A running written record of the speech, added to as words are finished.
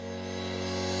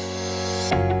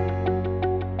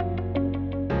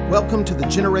Welcome to the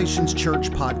Generations Church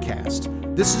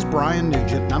podcast. This is Brian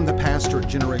Nugent, and I'm the pastor at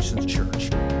Generations Church.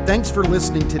 Thanks for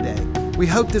listening today. We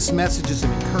hope this message is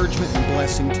an encouragement and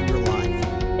blessing to your life.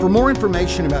 For more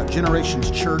information about Generations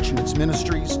Church and its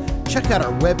ministries, check out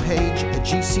our webpage at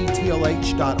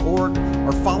gctlh.org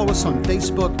or follow us on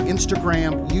Facebook,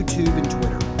 Instagram, YouTube, and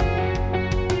Twitter.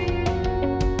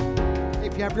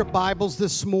 If you have your Bibles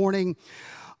this morning,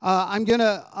 I'm going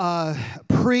to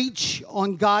preach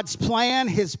on God's plan,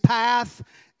 His path,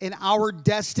 and our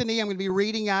destiny. I'm going to be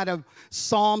reading out of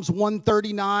Psalms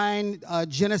 139,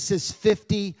 Genesis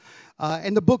 50,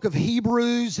 and the book of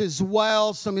Hebrews as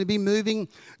well. So I'm going to be moving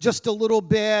just a little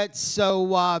bit.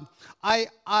 So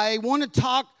I want to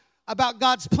talk about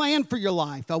God's plan for your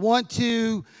life. I want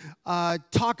to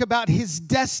talk about His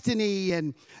destiny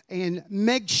and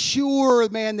make sure,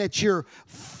 man, that you're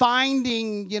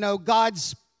finding,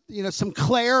 God's some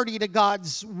clarity to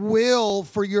God's will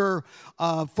for your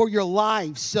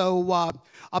life. So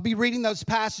I'll be reading those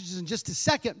passages in just a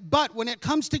second. But when it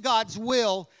comes to God's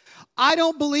will, I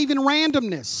don't believe in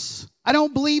randomness. I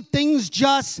don't believe things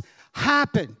just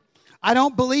happen. I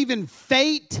don't believe in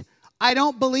fate. I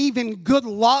don't believe in good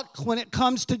luck when it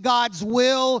comes to God's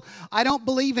will. I don't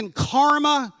believe in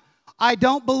karma. I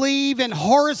don't believe in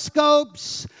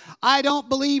horoscopes. I don't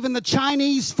believe in the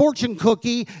Chinese fortune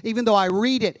cookie, even though I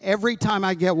read it every time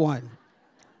I get one.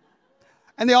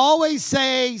 And they always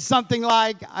say something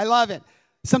like, I love it,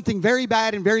 something very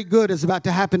bad and very good is about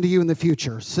to happen to you in the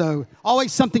future. So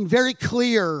always something very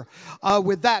clear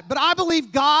with that. But I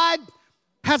believe God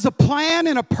has a plan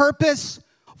and a purpose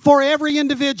for every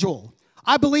individual.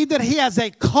 I believe that He has a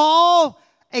call,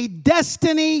 a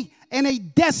destiny, and a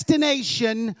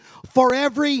destination for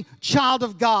every child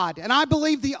of God. And I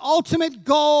believe the ultimate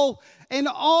goal in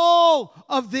all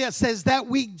of this is that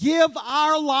we give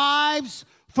our lives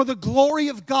for the glory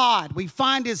of God. We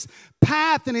find His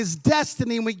path and His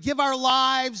destiny, and we give our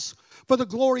lives for the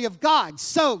glory of God.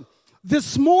 So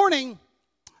this morning,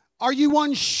 are you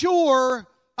unsure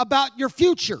about your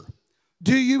future?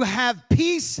 Do you have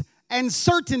peace and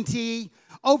certainty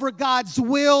over God's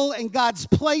will and God's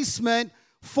placement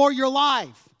for your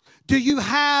life? Do you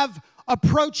have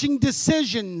approaching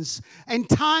decisions and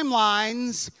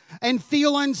timelines and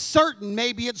feel uncertain?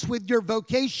 Maybe it's with your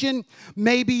vocation,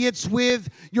 maybe it's with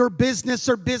your business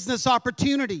or business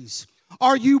opportunities.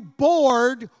 Are you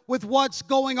bored with what's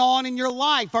going on in your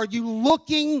life? Are you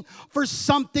looking for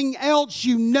something else?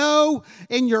 You know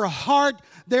in your heart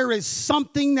there is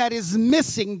something that is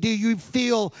missing. Do you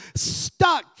feel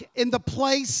stuck in the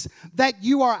place that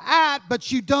you are at,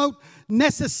 but you don't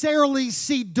necessarily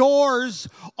see doors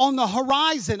on the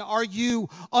horizon? Are you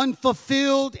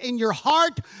unfulfilled in your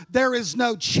heart? There is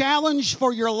no challenge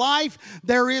for your life.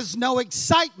 There is no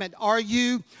excitement.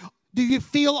 Do you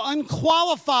feel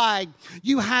unqualified?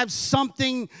 You have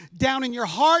something down in your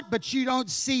heart, but you don't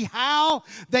see how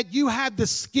that you have the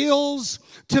skills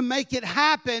to make it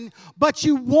happen, but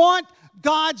you want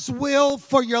God's will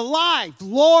for your life.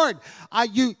 Lord,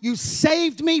 you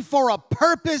saved me for a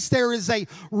purpose. There is a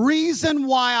reason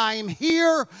why I am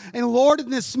here. And Lord, in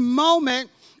this moment,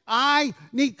 I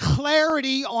need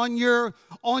clarity on your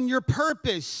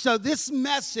purpose. So this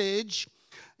message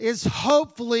is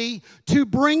hopefully to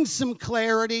bring some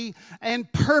clarity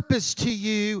and purpose to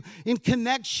you in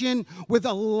connection with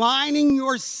aligning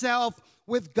yourself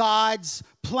with God's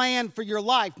plan for your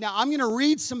life. Now, I'm going to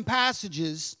read some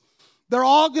passages. They're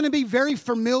all going to be very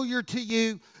familiar to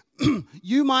you.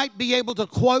 You might be able to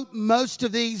quote most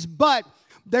of these, but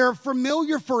they're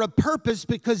familiar for a purpose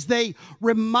because they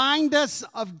remind us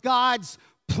of God's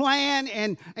plan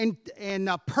and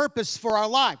purpose for our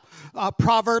life.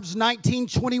 Proverbs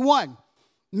 19:21.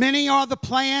 Many are the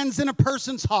plans in a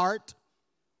person's heart,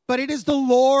 but it is the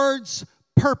Lord's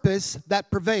purpose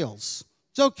that prevails.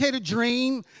 It's okay to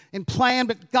dream and plan,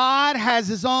 but God has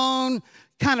His own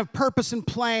kind of purpose and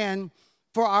plan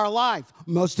for our life.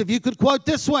 Most of you could quote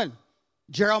this one,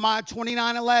 Jeremiah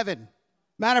 29:11.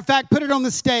 Matter of fact, put it on the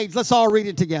stage. Let's all read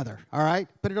it together, all right?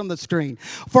 Put it on the screen.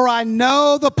 For I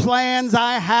know the plans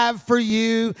I have for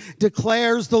you,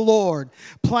 declares the Lord.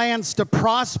 Plans to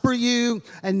prosper you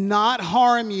and not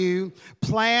harm you.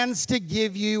 Plans to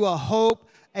give you a hope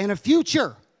and a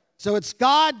future. So it's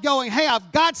God going, hey,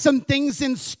 I've got some things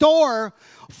in store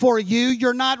for you.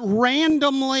 You're not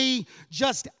randomly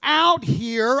just out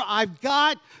here. I've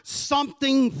got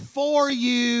something for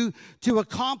you to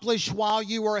accomplish while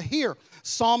you are here.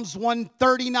 Psalms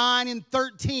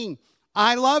 139:13.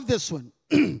 I love this one.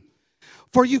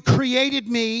 For you created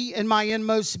me in my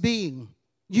inmost being.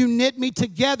 You knit me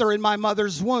together in my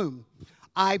mother's womb.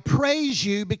 I praise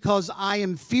you because I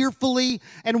am fearfully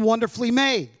and wonderfully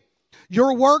made.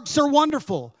 Your works are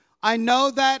wonderful. I know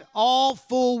that all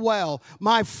full well.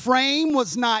 My frame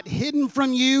was not hidden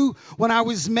from you when I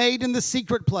was made in the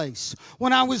secret place,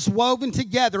 when I was woven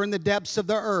together in the depths of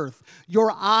the earth.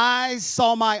 Your eyes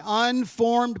saw my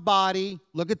unformed body.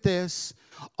 Look at this.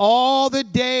 All the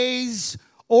days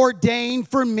ordained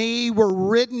for me were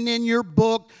written in your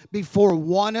book before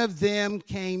one of them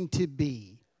came to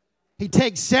be. He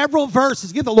takes several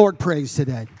verses. Give the Lord praise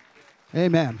today.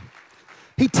 Amen.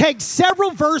 He takes several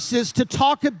verses to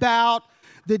talk about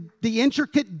the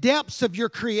intricate depths of your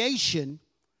creation.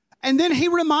 And then he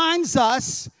reminds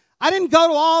us, I didn't go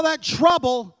to all that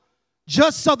trouble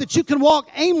just so that you can walk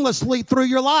aimlessly through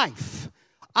your life.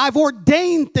 I've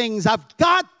ordained things. I've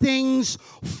got things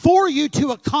for you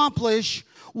to accomplish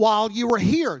while you were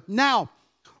here. Now,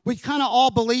 we kind of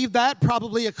all believe that,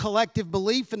 probably a collective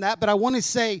belief in that, but I want to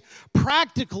say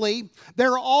practically,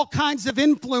 there are all kinds of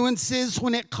influences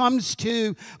when it comes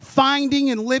to finding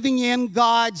and living in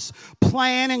God's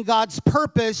plan and God's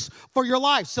purpose for your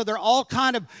life. So there are all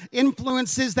kind of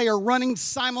influences. They are running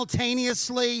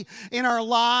simultaneously in our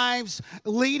lives,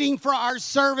 leading for our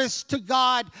service to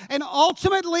God. And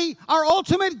ultimately, our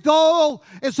ultimate goal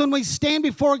is when we stand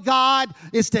before God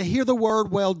is to hear the word,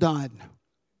 well done.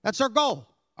 That's our goal.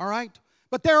 All right?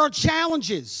 But there are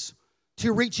challenges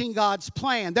to reaching God's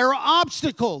plan. There are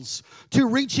obstacles to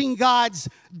reaching God's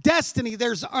destiny.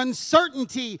 There's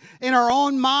uncertainty in our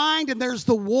own mind, and there's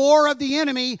the war of the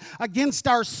enemy against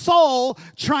our soul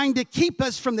trying to keep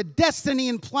us from the destiny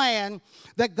and plan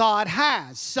that God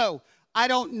has. So, I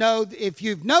don't know if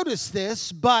you've noticed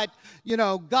this, but,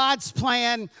 God's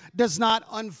plan does not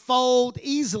unfold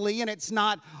easily, and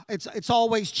it's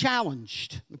always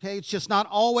challenged, okay? It's just not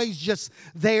always just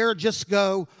there, just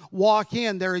go walk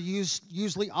in. There are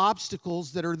usually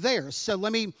obstacles that are there. So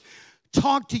let me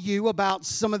talk to you about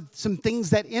some things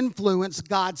that influence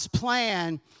God's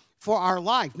plan for our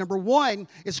life. Number one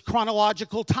is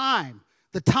chronological time,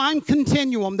 the time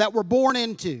continuum that we're born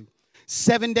into.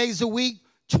 7 days a week,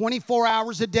 24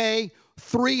 hours a day,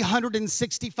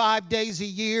 365 days a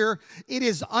year. It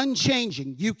is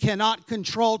unchanging. You cannot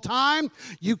control time.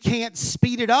 You can't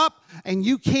speed it up, and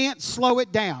you can't slow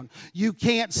it down. You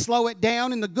can't slow it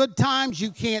down in the good times. You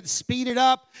can't speed it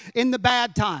up in the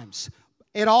bad times.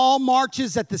 It all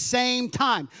marches at the same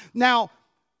time. Now,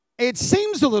 it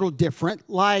seems a little different,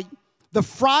 like the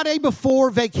Friday before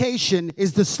vacation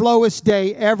is the slowest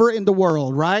day ever in the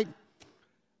world, right?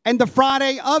 And the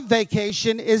Friday of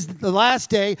vacation is the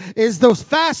last day, is the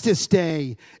fastest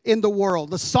day in the world.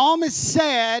 The psalmist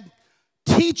said,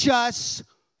 teach us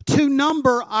to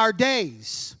number our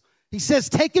days. He says,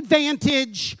 take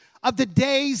advantage of the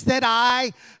days that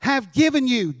I have given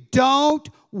you. Don't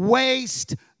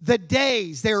waste the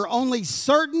days. There are only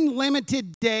certain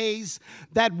limited days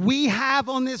that we have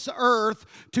on this earth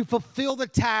to fulfill the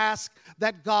task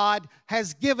that God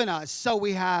has given us. So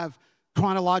we have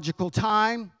chronological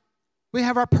time. We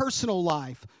have our personal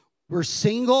life. We're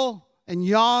single and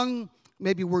young.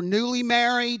 Maybe we're newly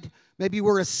married. Maybe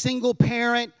we're a single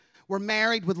parent. We're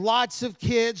married with lots of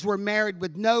kids. We're married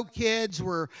with no kids.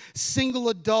 We're single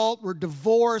adult. We're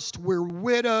divorced. We're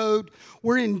widowed.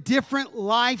 We're in different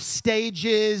life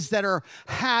stages that are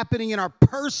happening in our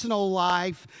personal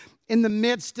life in the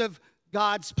midst of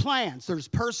God's plans. There's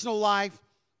personal life.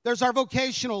 There's our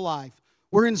vocational life.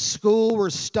 We're in school, we're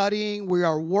studying, we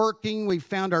are working, we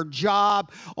found our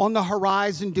job on the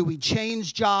horizon. Do we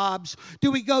change jobs?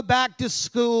 Do we go back to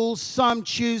school? Some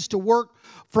choose to work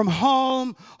from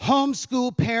home,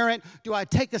 homeschool parent. Do I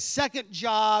take a second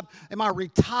job? Am I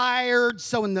retired?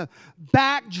 So in the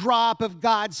backdrop of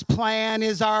God's plan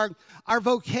is our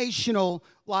vocational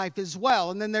life as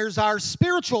well. And then there's our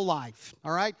spiritual life,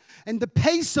 all right? And the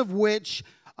pace of which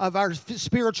of our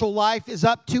spiritual life is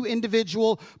up to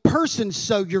individual persons.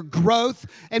 So your growth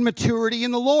and maturity in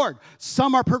the Lord.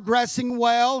 Some are progressing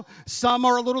well. Some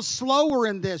are a little slower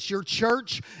in this. Your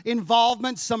church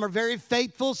involvement, some are very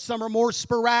faithful. Some are more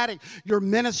sporadic. Your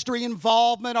ministry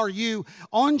involvement, are you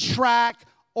on track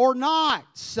or not?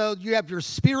 So you have your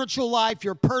spiritual life,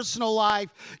 your personal life,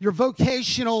 your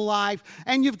vocational life,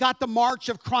 and you've got the march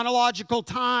of chronological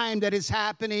time that is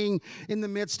happening in the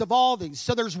midst of all these.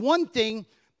 So there's one thing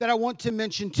that I want to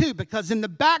mention too, because in the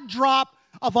backdrop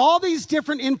of all these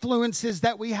different influences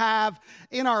that we have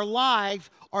in our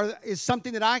life is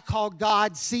something that I call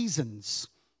God seasons.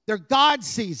 They're God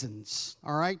seasons,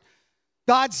 all right?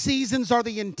 God seasons are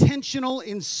the intentional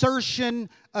insertion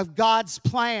of God's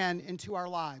plan into our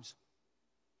lives.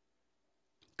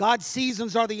 God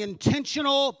seasons are the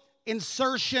intentional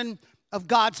insertion of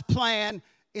God's plan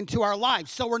into our lives.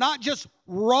 So we're not just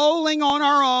rolling on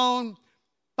our own,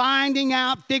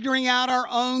 figuring out our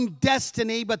own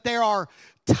destiny, but there are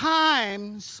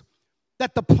times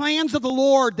that the plans of the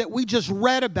Lord that we just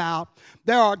read about,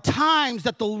 there are times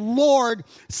that the Lord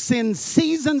sends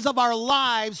seasons of our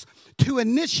lives to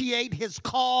initiate His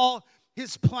call,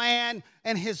 His plan,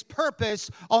 and His purpose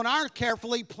on our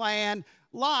carefully planned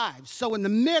lives. So in the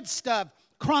midst of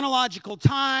chronological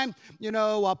time,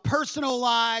 personal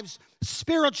lives,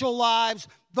 spiritual lives,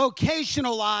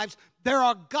 vocational lives, there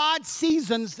are God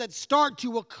seasons that start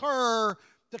to occur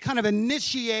to kind of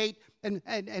initiate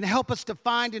and help us to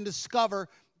find and discover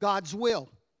God's will.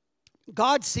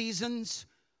 God seasons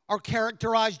are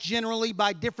characterized generally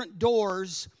by different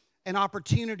doors and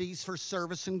opportunities for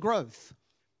service and growth.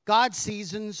 God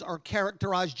seasons are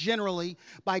characterized generally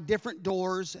by different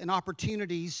doors and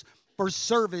opportunities for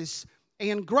service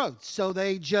and growth. So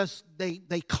they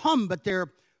come, but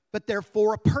they're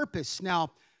for a purpose. Now,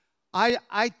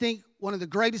 I think one of the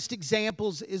greatest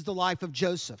examples is the life of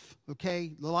Joseph,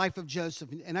 okay? The life of Joseph.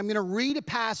 And I'm going to read a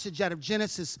passage out of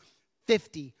Genesis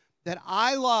 50 that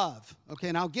I love, okay?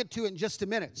 And I'll get to it in just a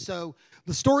minute. So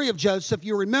the story of Joseph,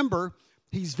 you remember,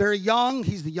 he's very young.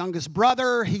 He's the youngest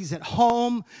brother. He's at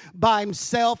home by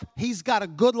himself. He's got a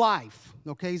good life,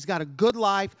 okay? He's got a good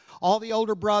life. All the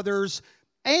older brothers.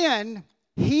 And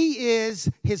he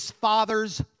is his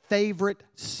father's favorite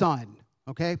son,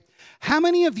 okay? How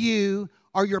many of you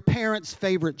are your parents'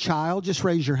 favorite child? Just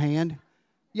raise your hand.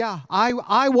 Yeah,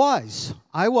 I was.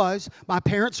 My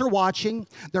parents are watching.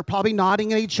 They're probably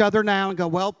nodding at each other now and go,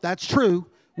 well, that's true.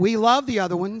 We love the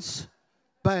other ones.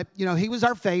 But, he was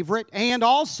our favorite. And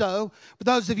also, for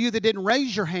those of you that didn't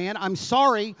raise your hand, I'm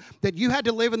sorry that you had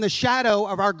to live in the shadow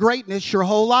of our greatness your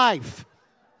whole life.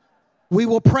 We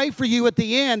will pray for you at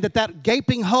the end that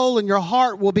gaping hole in your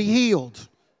heart will be healed.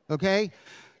 Okay?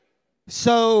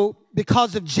 So,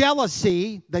 because of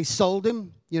jealousy, they sold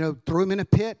him, threw him in a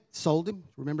pit, sold him.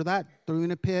 Remember that? Threw him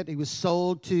in a pit. He was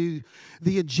sold to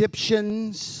the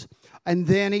Egyptians. And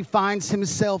then he finds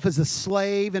himself as a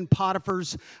slave in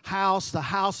Potiphar's house, the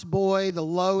houseboy, the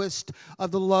lowest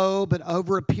of the low. But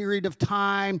over a period of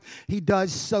time, he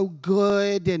does so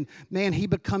good. And man, he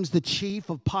becomes the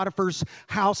chief of Potiphar's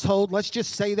household. Let's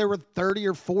just say there were 30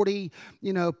 or 40,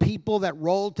 people that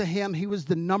rolled to him. He was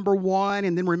the number one.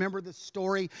 And then remember the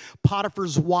story.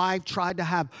 Potiphar's wife tried to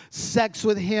have sex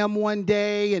with him one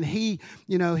day. And he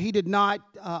did not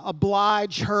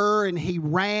oblige her. And he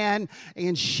ran.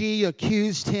 And she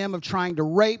accused him of trying to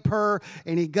rape her,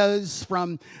 and he goes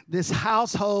from this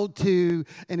household to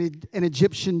an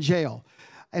Egyptian jail.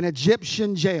 An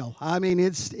Egyptian jail. I mean,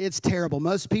 it's terrible.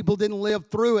 Most people didn't live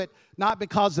through it, not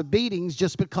because of beatings,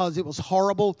 just because it was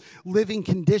horrible living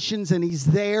conditions, and he's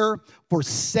there for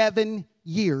 7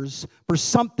 years for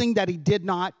something that he did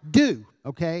not do.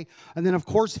 Okay, and then of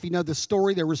course, if you know the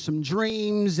story, there were some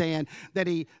dreams, and that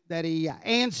he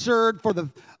answered for the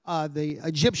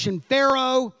Egyptian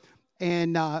Pharaoh.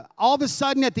 And all of a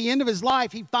sudden, at the end of his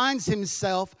life, he finds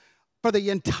himself, for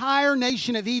the entire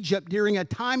nation of Egypt during a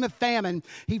time of famine,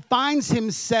 he finds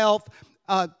himself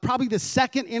probably the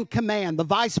second in command, the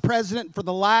vice president, for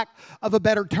the lack of a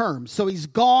better term. So he's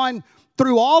gone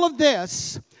through all of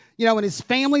this, and his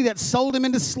family that sold him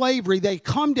into slavery, they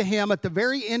come to him at the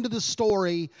very end of the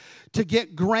story to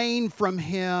get grain from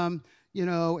him,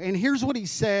 And here's what he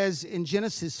says in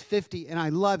Genesis 50, and I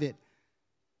love it.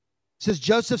 It says,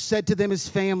 Joseph said to them, his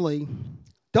family,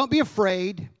 don't be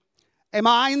afraid.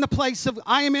 I am in the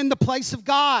place of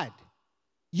God.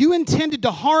 You intended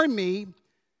to harm me,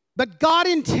 but God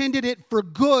intended it for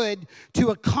good to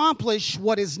accomplish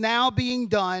what is now being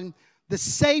done, the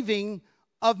saving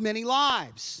of many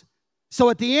lives. So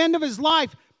at the end of his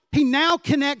life, he now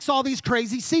connects all these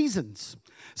crazy seasons.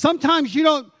 Sometimes you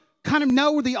don't kind of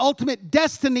know where the ultimate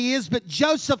destiny is, but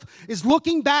Joseph is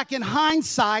looking back in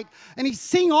hindsight, and he's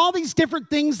seeing all these different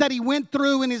things that he went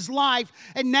through in his life,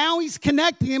 and now he's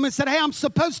connecting them and said, hey, I'm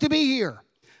supposed to be here.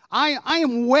 I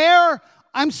am where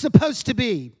I'm supposed to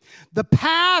be. The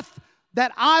path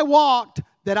that I walked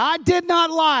that I did not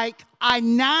like, I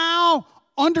now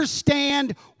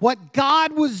understand what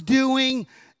God was doing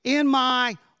in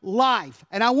my life.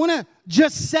 And I want to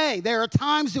just say there are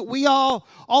times that we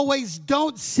always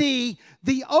don't see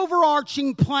the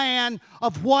overarching plan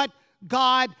of what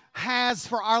God has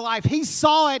for our life. He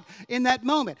saw it in that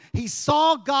moment. He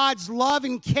saw God's love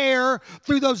and care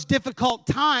through those difficult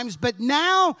times, but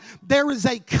now there is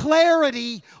a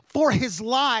clarity for his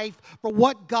life for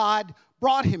what God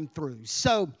brought him through.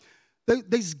 So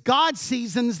these God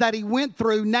seasons that he went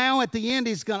through, now at the end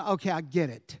he's going, okay, I get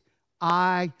it.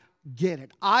 I get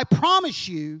it. I promise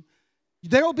you,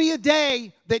 there will be a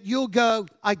day that you'll go,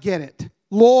 I get it.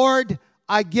 Lord,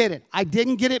 I get it. I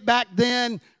didn't get it back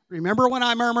then. Remember when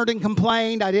I murmured and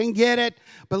complained? I didn't get it.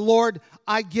 But Lord,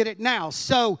 I get it now.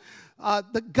 So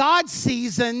the God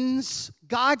seasons,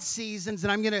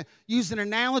 and I'm going to use an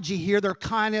analogy here. They're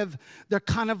kind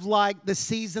of like the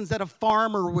seasons that a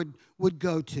farmer would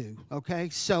go to. Okay,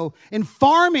 so in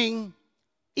farming,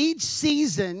 each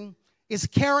season is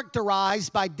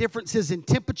characterized by differences in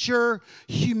temperature,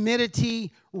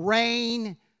 humidity,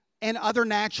 rain, and other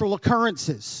natural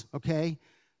occurrences. Okay,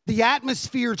 the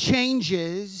atmosphere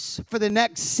changes for the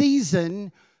next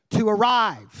season to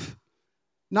arrive.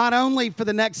 Not only for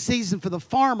the next season for the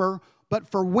farmer,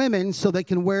 but for women so they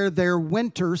can wear their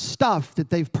winter stuff that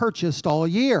they've purchased all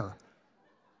year.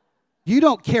 You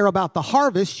don't care about the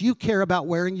harvest, you care about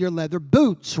wearing your leather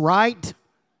boots, right?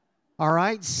 All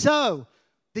right, so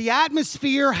the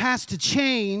atmosphere has to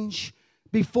change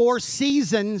before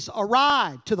seasons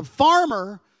arrive. To the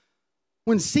farmer,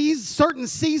 when certain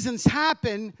seasons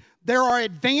happen, there are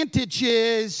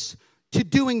advantages to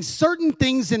doing certain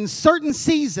things in certain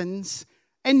seasons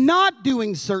and not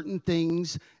doing certain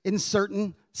things in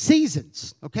certain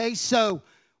seasons, okay? So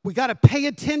we got to pay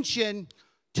attention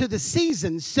to the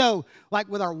seasons. So like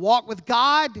with our walk with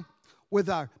God, with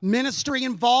our ministry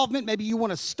involvement, maybe you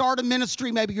want to start a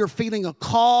ministry, maybe you're feeling a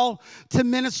call to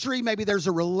ministry, maybe there's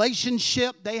a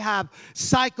relationship, they have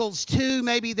cycles too,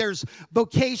 maybe there's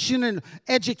vocation and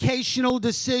educational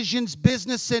decisions,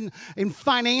 business and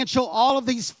financial, all of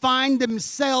these find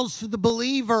themselves for the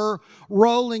believer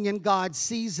rolling in God's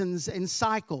seasons and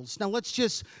cycles. Now let's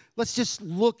just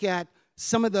look at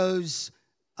some of those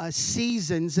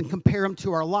seasons and compare them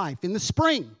to our life. In the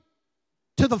spring,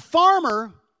 to the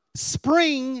farmer,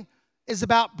 spring is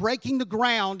about breaking the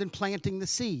ground and planting the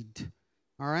seed,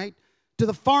 all right? To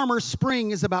the farmer,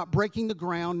 spring is about breaking the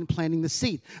ground and planting the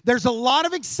seed. There's a lot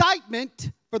of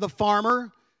excitement for the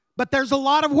farmer, but there's a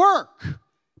lot of work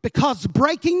because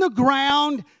breaking the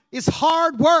ground is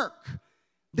hard work.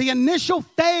 The initial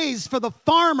phase for the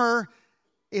farmer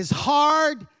is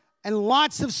hard and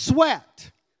lots of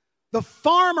sweat. The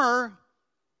farmer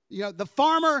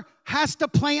has to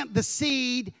plant the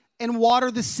seed and water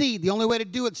the seed. The only way to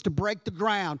do it is to break the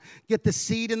ground, get the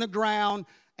seed in the ground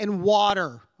and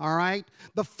water, all right?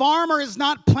 The farmer is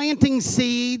not planting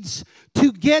seeds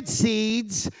to get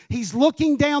seeds. He's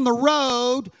looking down the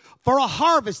road for a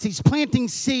harvest. He's planting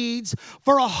seeds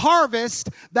for a harvest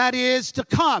that is to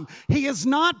come. He is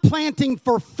not planting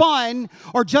for fun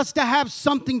or just to have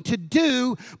something to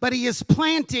do, but he is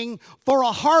planting for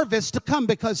a harvest to come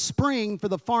because spring for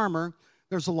the farmer,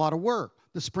 there's a lot of work.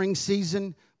 The spring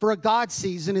season for a God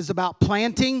season is about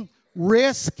planting,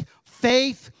 risk,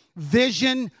 faith,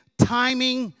 vision,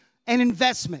 timing, and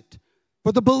investment.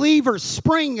 For the believer,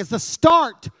 spring is the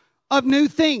start of new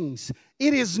things.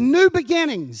 It is new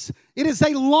beginnings. It is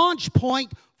a launch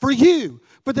point for you.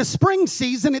 For the spring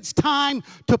season, it's time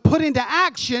to put into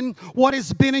action what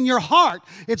has been in your heart.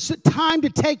 It's time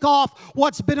to take off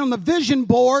what's been on the vision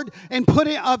board and put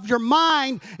it of your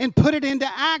mind and put it into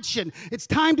action. It's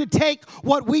time to take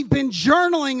what we've been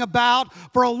journaling about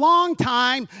for a long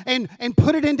time and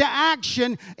put it into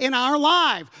action in our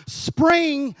life.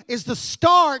 Spring is the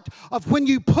start of when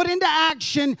you put into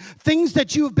action things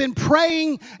that you have been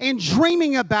praying and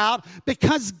dreaming about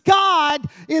because God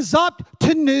is up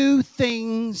to new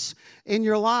things in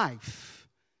your life.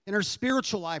 In our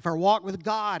spiritual life, our walk with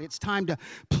God, it's time to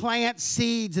plant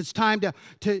seeds. It's time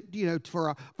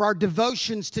for our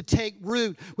devotions to take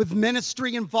root. With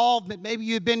ministry involvement, maybe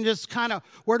you've been just kind of,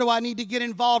 where do I need to get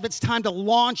involved? It's time to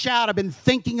launch out. I've been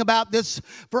thinking about this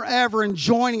forever and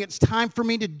joining. It's time for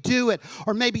me to do it.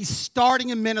 Or maybe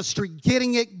starting a ministry,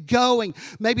 getting it going.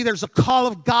 Maybe there's a call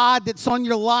of God that's on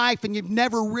your life and you've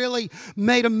never really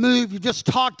made a move. You've just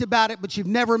talked about it, but you've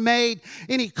never made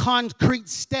any concrete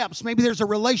steps. Maybe there's a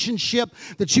relationship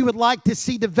that you would like to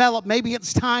see develop. Maybe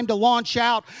it's time to launch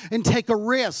out and take a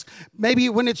risk. Maybe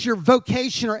when it's your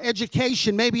vocation or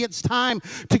education, maybe it's time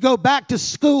to go back to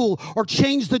school or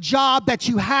change the job that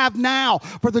you have now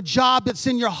for the job that's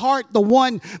in your heart, the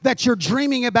one that you're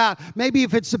dreaming about. Maybe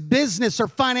if it's a business or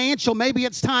financial, maybe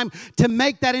it's time to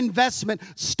make that investment,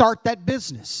 start that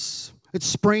business. It's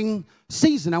spring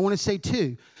season. I want to say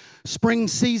too, spring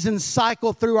seasons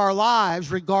cycle through our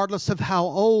lives regardless of how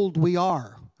old we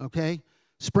are. Okay?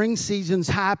 Spring seasons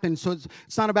happen, so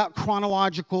it's not about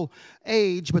chronological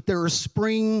age, but there are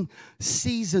spring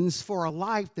seasons for a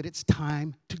life that it's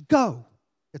time to go.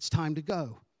 It's time to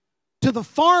go. To the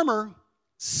farmer,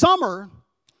 summer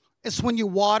is when you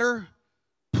water,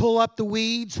 pull up the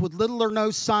weeds with little or no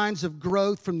signs of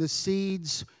growth from the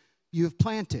seeds you have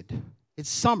planted. It's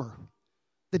summer.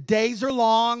 The days are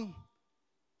long,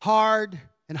 hard,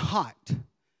 and hot.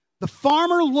 The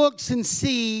farmer looks and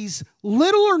sees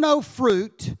little or no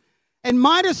fruit and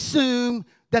might assume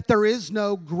that there is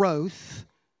no growth,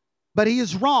 but he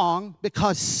is wrong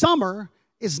because summer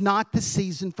is not the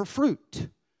season for fruit.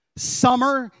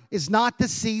 Summer is not the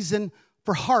season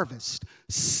for harvest.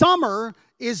 Summer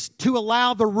is to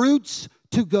allow the roots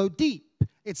to go deep.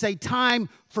 It's a time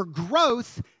for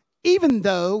growth, even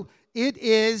though it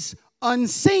is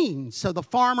unseen. So the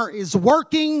farmer is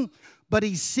working, but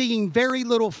he's seeing very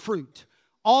little fruit.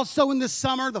 Also in the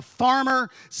summer, the farmer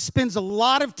spends a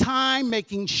lot of time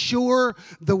making sure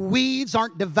the weeds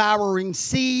aren't devouring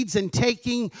seeds and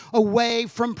taking away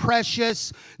from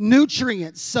precious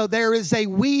nutrients. So there is a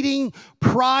weeding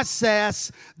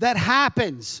process that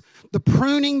happens. The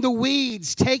pruning the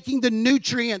weeds, taking the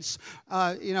nutrients,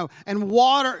 and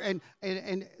water,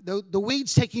 and the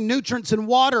weeds taking nutrients and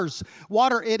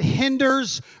water, it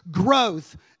hinders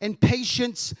growth, and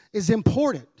patience is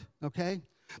important, okay?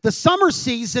 The summer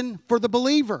season for the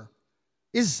believer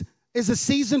is a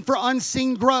season for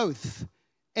unseen growth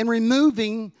and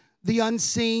removing the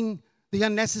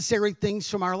unnecessary things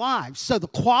from our lives. So the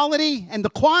quality and the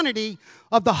quantity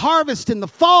of the harvest in the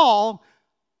fall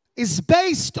is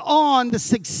based on the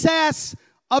success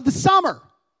of the summer,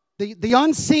 the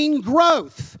unseen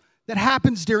growth that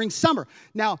happens during summer.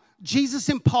 Now, Jesus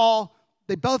and Paul,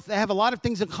 they have a lot of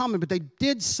things in common, but they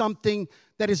did something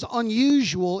that is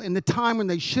unusual in the time when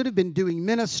they should have been doing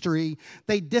ministry.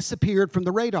 They disappeared from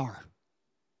the radar.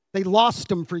 They lost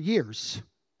them for years.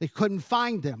 They couldn't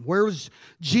find them. Where was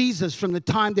Jesus from the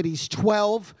time that he's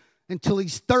 12 until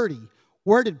he's 30?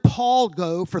 Where did Paul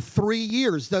go for 3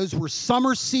 years? Those were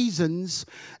summer seasons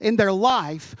in their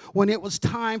life when it was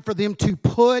time for them to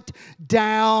put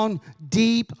down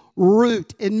deep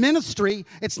root. In ministry,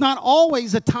 it's not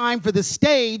always a time for the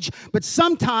stage, but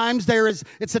sometimes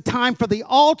it's a time for the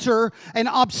altar and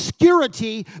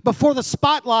obscurity before the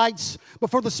spotlights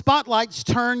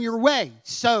turn your way.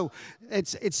 So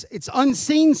it's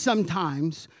unseen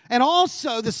sometimes. And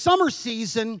also the summer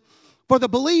season for the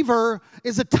believer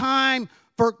is a time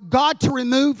for God to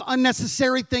remove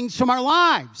unnecessary things from our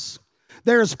lives.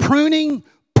 There's pruning,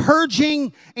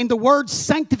 purging, and the word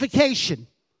sanctification.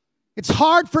 It's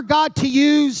hard for God to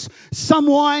use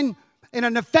someone in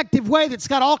an effective way that's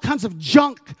got all kinds of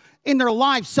junk in their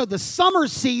life. So the summer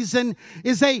season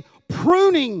is a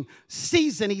pruning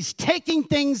season. He's taking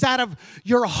things out of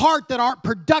your heart that aren't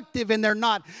productive and they're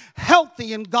not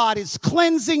healthy, and God is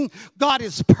cleansing, God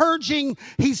is purging,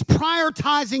 He's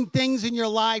prioritizing things in your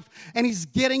life, and He's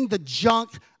getting the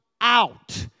junk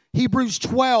out. Hebrews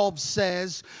 12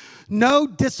 says, "No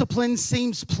discipline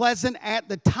seems pleasant at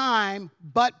the time,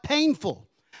 but painful.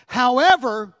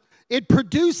 However, it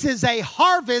produces a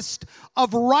harvest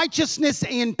of righteousness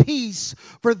and peace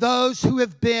for those who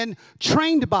have been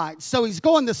trained by it." So he's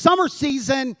going, the summer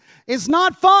season is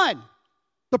not fun.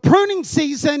 The pruning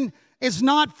season is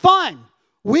not fun.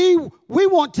 We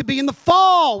want to be in the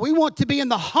fall. We want to be in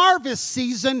the harvest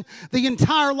season the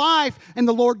entire life. And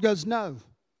the Lord goes, no.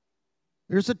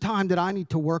 There's a time that I need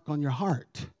to work on your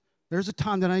heart. There's a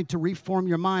time that I need to reform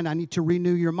your mind. I need to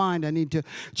renew your mind. I need to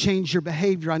change your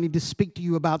behavior. I need to speak to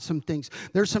you about some things.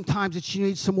 There's some times that you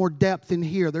need some more depth in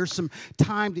here. There's some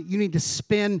time that you need to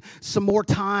spend some more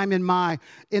time in my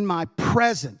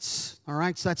presence. All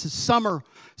right, so that's the summer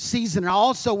season. And I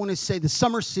also want to say the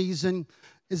summer season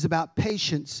is about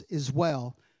patience as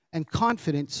well and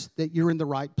confidence that you're in the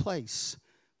right place.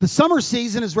 The summer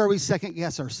season is where we second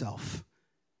guess ourselves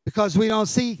because we don't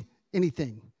see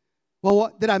anything.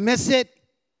 Well, did I miss it?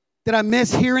 Did I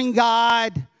miss hearing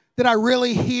God? Did I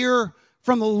really hear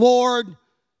from the Lord?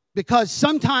 Because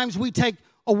sometimes we take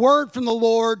a word from the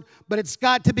Lord, but it's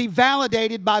got to be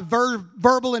validated by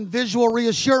verbal and visual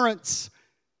reassurance.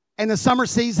 And the summer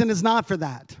season is not for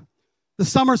that. The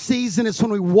summer season is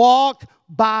when we walk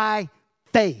by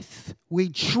faith. We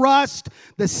trust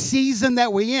the season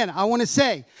that we're in. I want to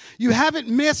say, you haven't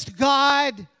missed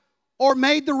God or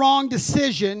made the wrong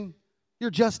decision. You're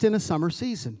just in a summer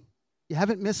season. You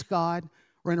haven't missed God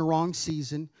or in a wrong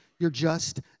season. You're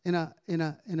just in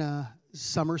a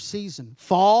summer season.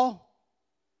 Fall,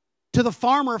 to the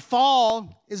farmer,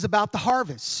 fall is about the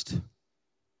harvest.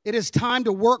 It is time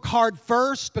to work hard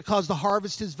first because the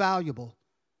harvest is valuable.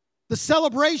 The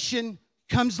celebration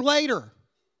comes later.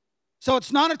 So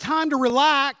it's not a time to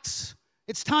relax.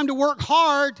 It's time to work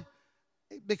hard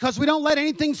because we don't let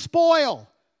anything spoil.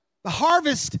 The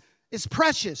harvest is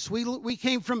precious. We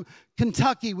came from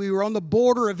Kentucky. We were on the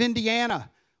border of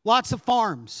Indiana. Lots of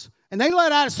farms. And they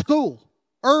let out of school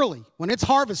early when it's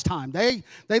harvest time. They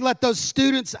let those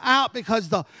students out because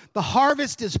the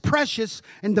harvest is precious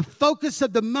and the focus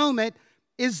of the moment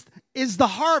is the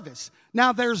harvest.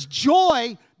 Now there's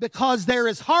joy because there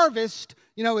is harvest,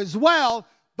 as well,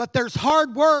 but there's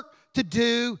hard work to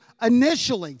do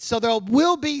initially. So there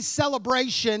will be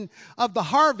celebration of the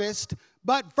harvest,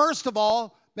 but first of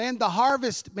all, the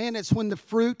harvest, it's when the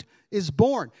fruit is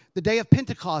born. The day of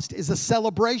Pentecost is a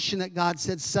celebration that God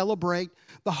said celebrate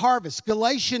the harvest.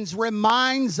 Galatians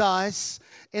reminds us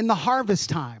in the harvest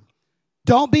time,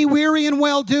 don't be weary in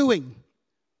well-doing,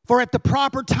 for at the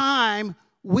proper time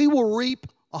we will reap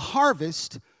a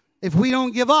harvest if we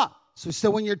don't give up. So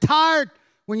when you're tired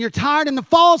in the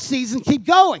fall season, keep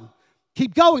going.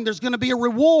 Keep going. There's going to be a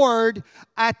reward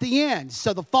at the end.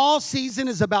 So the fall season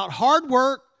is about hard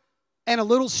work and a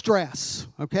little stress,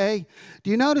 okay?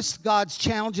 Do you notice God's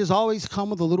challenges always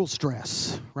come with a little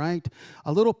stress, right?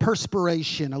 A little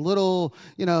perspiration, a little,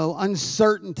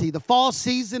 uncertainty. The fall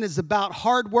season is about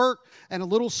hard work and a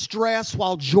little stress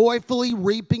while joyfully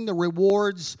reaping the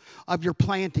rewards of your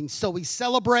planting. So we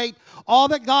celebrate all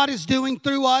that God is doing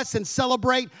through us and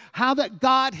celebrate how that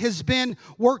God has been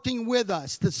working with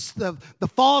us. The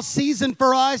fall season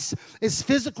for us is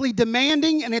physically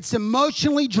demanding and it's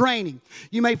emotionally draining.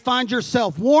 You may find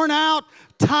yourself worn out,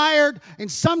 tired,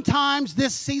 and sometimes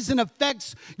this season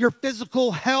affects your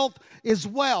physical health as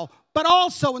well. But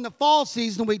also in the fall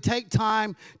season, we take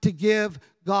time to give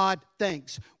God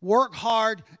thanks. Work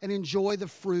hard and enjoy the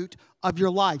fruit of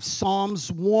your life.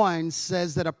 Psalms 1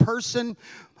 says that a person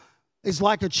is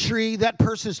like a tree. That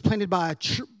person is planted by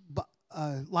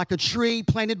like a tree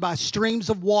planted by streams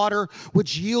of water,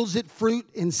 which yields it fruit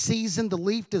in season. The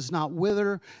leaf does not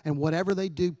wither, and whatever they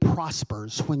do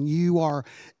prospers. When you are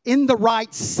in the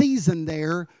right season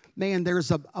there, there's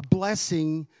a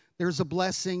blessing. There's a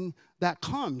blessing that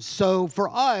comes. So for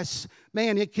us,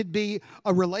 it could be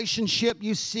a relationship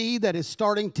you see that is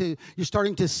you're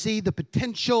starting to see the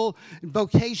potential in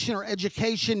vocation or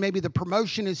education. Maybe the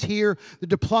promotion is here, the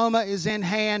diploma is in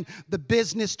hand, the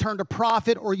business turned a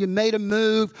profit, or you made a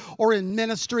move, or in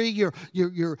ministry,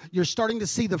 you're starting to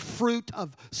see the fruit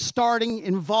of starting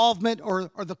involvement or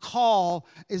the call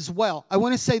as well. I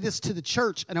want to say this to the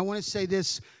church, and I want to say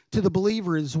this to the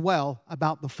believer as well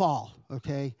about the fall,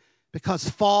 okay? Because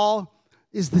fall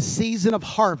is the season of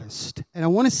harvest. And I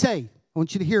want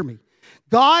you to hear me.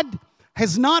 God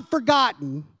has not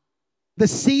forgotten the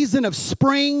season of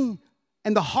spring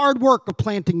and the hard work of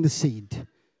planting the seed.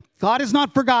 God has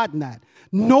not forgotten that.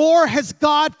 Nor has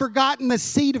God forgotten the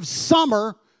seed of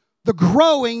summer, the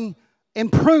growing and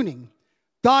pruning.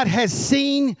 God has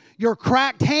seen your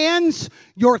cracked hands,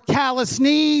 your callous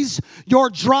knees, your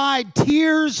dried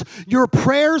tears, your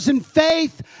prayers and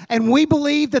faith, and we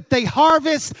believe that the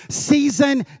harvest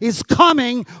season is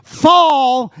coming.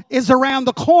 Fall is around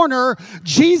the corner.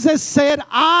 Jesus said,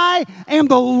 I am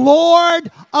the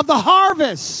Lord of the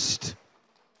harvest.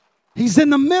 He's in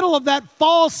the middle of that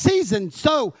fall season.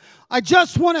 So I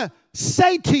just want to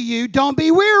say to you, don't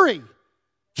be weary.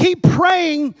 Keep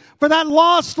praying for that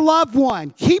lost loved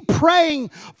one. Keep praying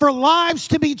for lives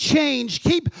to be changed.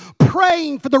 Keep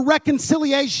praying for the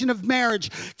reconciliation of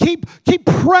marriage. Keep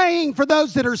praying for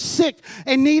those that are sick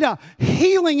and need a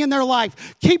healing in their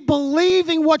life. Keep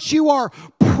believing what you are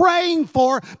praying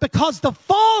for, because the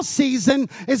fall season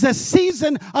is a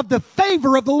season of the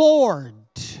favor of the Lord.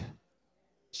 It's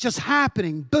just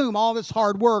happening. Boom, all this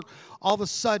hard work, all of a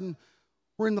sudden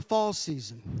we're in the fall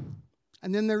season.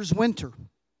 And then there's winter.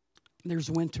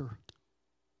 There's winter.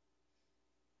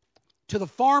 To the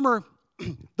farmer,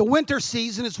 the winter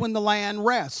season is when the land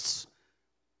rests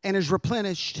and is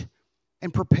replenished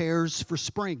and prepares for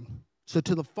spring. So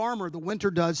to the farmer, the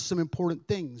winter does some important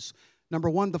things. Number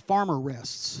one, the farmer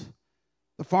rests.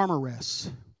 The farmer rests.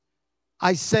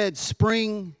 I said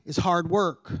spring is hard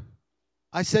work.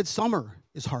 I said summer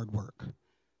is hard work.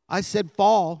 I said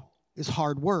fall is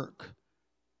hard work.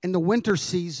 And the winter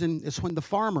season is when the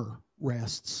farmer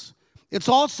rests. It's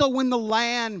also when the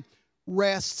land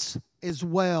rests as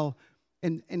well,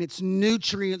 and its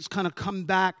nutrients kind of come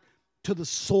back to the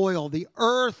soil. The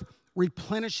earth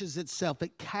replenishes itself.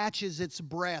 It catches its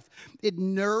breath. It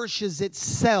nourishes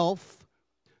itself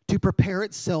to prepare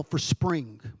itself for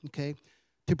spring, okay?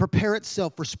 To prepare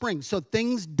itself for spring. So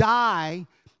things die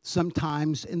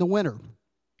sometimes in the winter.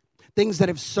 Things that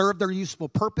have served their useful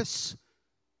purpose,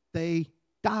 they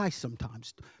die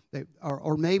sometimes.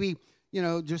 Or maybe,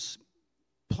 just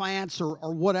plants or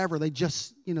whatever, they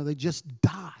just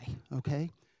die, okay?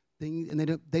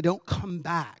 And they don't come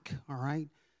back, all right?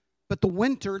 But the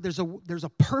winter, there's a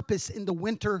purpose in the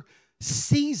winter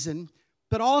season,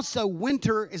 but also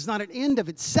winter is not an end of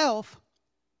itself.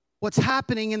 What's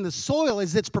happening in the soil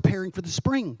is it's preparing for the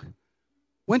spring.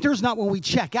 Winter's not when we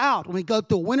check out, when we go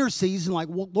through a winter season, like,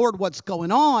 well, Lord, what's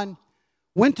going on?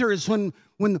 Winter is when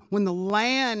the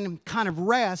land kind of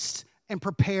rests and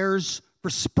prepares for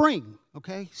spring,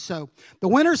 okay? So the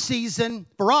winter season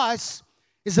for us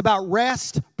is about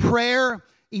rest, prayer,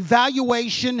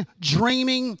 evaluation,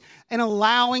 dreaming, and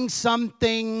allowing some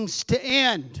things to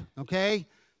end, okay?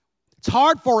 It's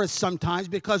hard for us sometimes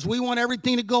because we want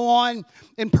everything to go on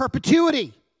in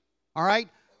perpetuity, all right?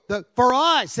 For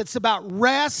us, it's about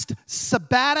rest,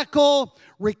 sabbatical,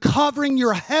 recovering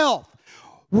your health,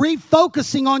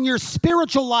 refocusing on your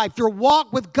spiritual life, your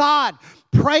walk with God,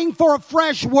 praying for a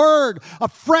fresh word, a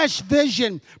fresh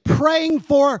vision, praying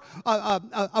for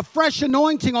a fresh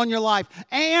anointing on your life,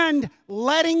 and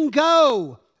letting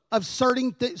go of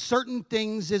certain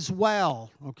things as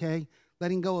well, okay?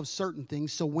 Letting go of certain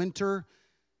things. So winter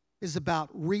is about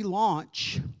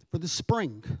relaunch for the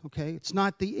spring, okay? It's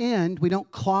not the end. We don't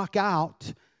clock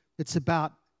out. It's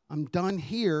about, I'm done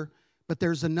here, but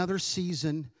there's another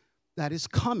season that is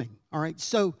coming, all right?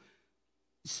 So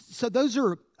those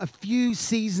are a few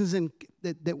seasons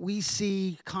that we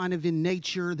see kind of in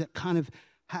nature that kind of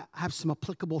have some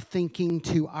applicable thinking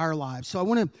to our lives. So I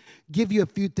want to give you a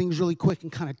few things really quick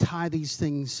and kind of tie these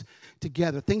things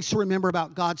together. Things to remember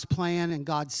about God's plan and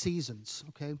God's seasons,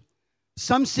 okay?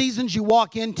 Some seasons you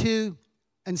walk into,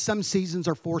 and some seasons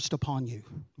are forced upon you,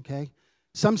 okay?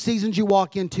 Some seasons you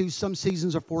walk into, some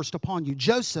seasons are forced upon you.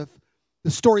 Joseph,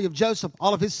 the story of Joseph,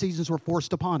 all of his seasons were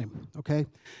forced upon him, okay?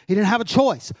 He didn't have a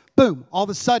choice. Boom, all of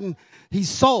a sudden he's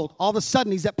sold. All of a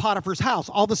sudden he's at Potiphar's house.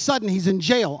 All of a sudden he's in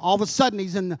jail. All of a sudden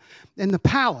he's in the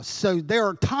palace. So there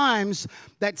are times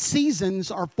that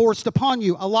seasons are forced upon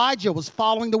you. Elijah was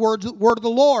following the word of the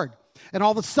Lord. And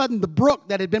all of a sudden, the brook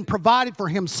that had been provided for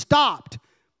him stopped.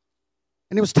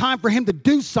 And it was time for him to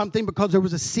do something because there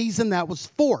was a season that was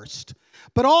forced.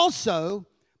 But also,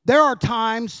 there are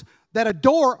times that a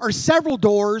door or several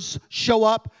doors show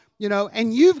up,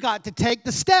 and you've got to take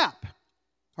the step.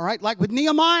 All right, like with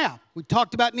Nehemiah. We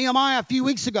talked about Nehemiah a few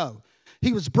weeks ago.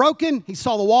 He was broken. He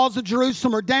saw the walls of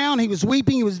Jerusalem were down. He was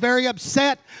weeping. He was very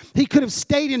upset. He could have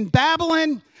stayed in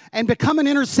Babylon and become an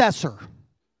intercessor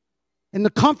in the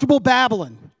comfortable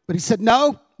Babylon. But he said,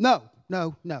 no.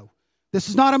 This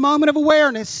is not a moment of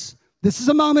awareness. This is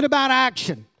a moment about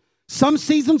action. Some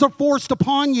seasons are forced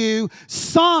upon you.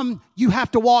 Some you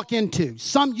have to walk into.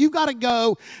 Some you got to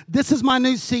go, this is my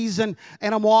new season,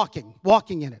 and I'm walking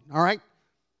in it, all right?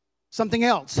 Something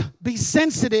else. Be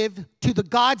sensitive to the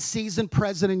God season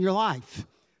present in your life.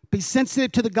 Be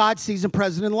sensitive to the God season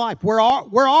present in life. Where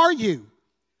are you?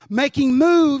 Making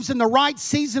moves in the right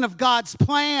season of God's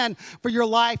plan for your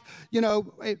life,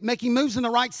 making moves in the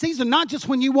right season, not just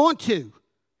when you want to.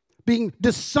 Being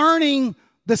discerning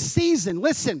the season.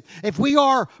 Listen, if we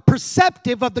are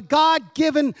perceptive of the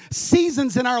God-given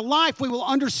seasons in our life, we will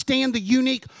understand the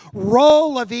unique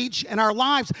role of each in our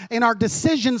lives, and our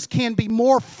decisions can be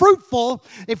more fruitful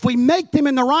if we make them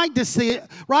in the right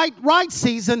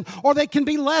season, or they can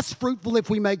be less fruitful if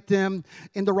we make them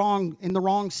in the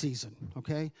wrong season,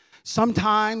 okay?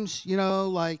 Sometimes, in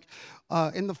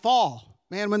the fall,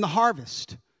 when the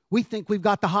harvest, we think we've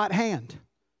got the hot hand.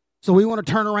 So we want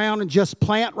to turn around and just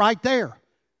plant right there.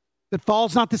 But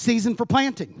fall's not the season for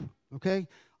planting, okay?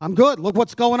 I'm good. Look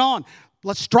what's going on.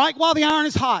 Let's strike while the iron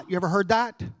is hot. You ever heard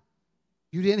that?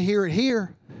 You didn't hear it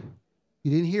here.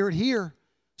 You didn't hear it here.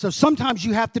 So sometimes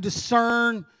you have to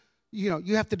discern,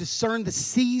 you have to discern the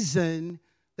season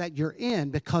that you're in,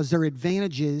 because there are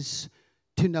advantages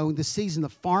to knowing the season. The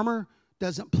farmer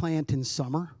doesn't plant in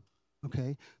summer,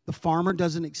 okay? The farmer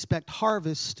doesn't expect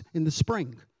harvest in the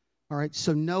spring. All right,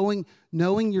 so knowing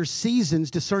your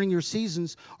seasons, discerning your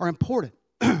seasons are important.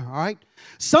 All right?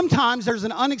 Sometimes there's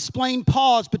an unexplained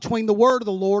pause between the word of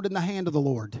the Lord and the hand of the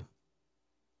Lord.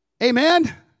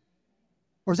 Amen?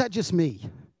 Or is that just me?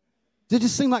 Does it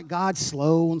just seem like God's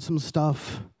slow on some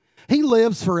stuff? He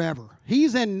lives forever.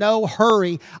 He's in no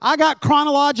hurry. I got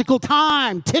chronological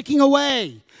time ticking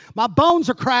away. My bones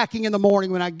are cracking in the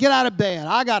morning when I get out of bed.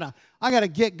 I gotta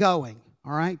get going.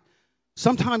 All right?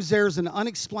 Sometimes there's an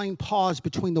unexplained pause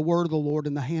between the word of the Lord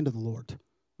and the hand of the Lord,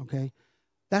 okay?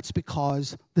 That's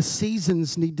because the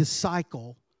seasons need to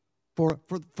cycle for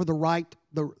the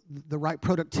right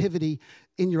productivity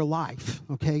in your life,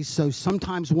 okay? So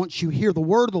sometimes once you hear the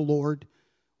word of the Lord,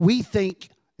 we think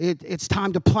it's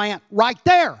time to plant right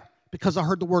there because I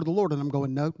heard the word of the Lord, and I'm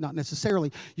going, no, not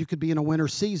necessarily. You could be in a winter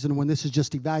season when this is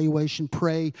just evaluation,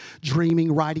 pray,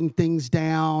 dreaming, writing things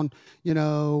down,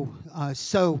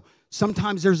 so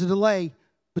sometimes there's a delay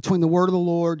between the word of the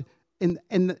Lord and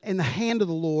the hand of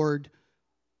the Lord,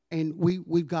 and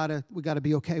we've got to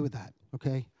be okay with that,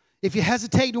 okay? If you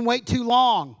hesitate and wait too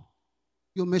long,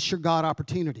 you'll miss your God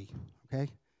opportunity, okay?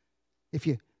 If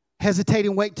you hesitate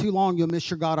and wait too long, you'll miss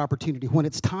your God opportunity. When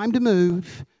it's time to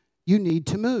move, you need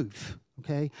to move,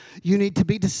 okay? You need to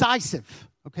be decisive,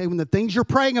 okay? When the things you're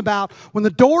praying about, when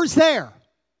the door's there,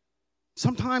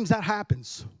 sometimes that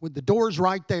happens. When the door's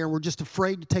right there, we're just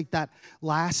afraid to take that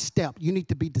last step. You need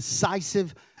to be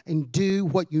decisive and do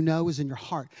what you know is in your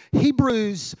heart.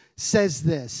 Hebrews says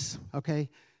this, okay?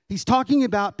 He's talking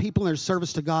about people in their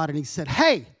service to God, and he said,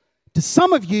 hey, to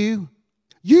some of you,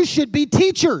 you should be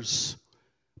teachers,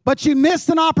 but you missed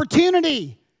an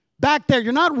opportunity back there.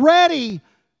 You're not ready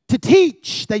to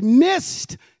teach. They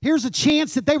missed. Here's a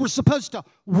chance that they were supposed to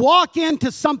walk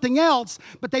into something else,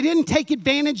 but they didn't take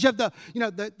advantage of the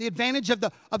advantage of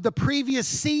the previous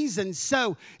season.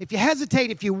 So if you hesitate,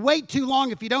 if you wait too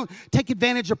long, if you don't take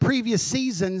advantage of previous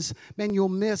seasons, man, you'll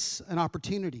miss an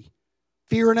opportunity.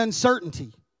 Fear and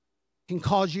uncertainty can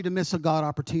cause you to miss a God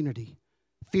opportunity.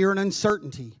 Fear and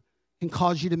uncertainty can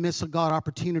cause you to miss a God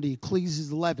opportunity.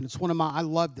 Ecclesiastes 11, it's one of my, I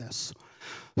love this.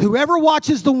 Whoever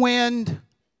watches the wind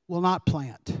will not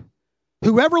plant.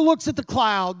 Whoever looks at the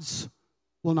clouds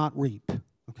will not reap,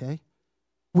 okay?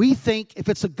 We think if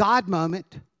it's a God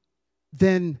moment,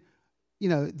 then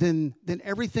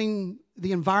everything,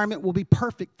 the environment will be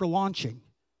perfect for launching.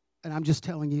 And I'm just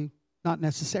telling you, not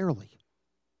necessarily.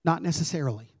 Not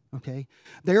necessarily. Okay?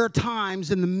 There are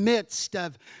times in the midst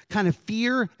of kind of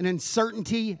fear and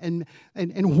uncertainty and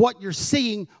what you're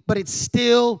seeing, but it's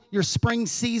still your spring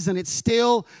season. It's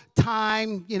still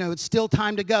time, it's still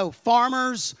time to go.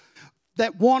 Farmers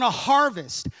that want to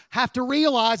harvest have to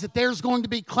realize that there's going to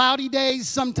be cloudy days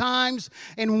sometimes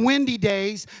and windy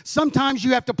days. Sometimes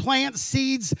you have to plant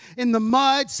seeds in the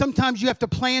mud. Sometimes you have to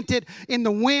plant it in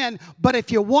the wind. But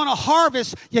if you want to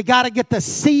harvest, you got to get the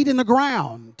seed in the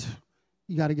ground.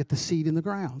 You got to get the seed in the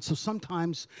ground. So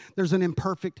sometimes there's an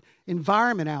imperfect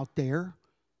environment out there,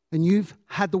 and you've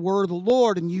had the word of the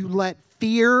Lord, and you let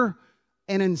fear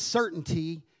and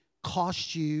uncertainty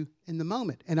cost you in the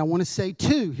moment. And I want to say,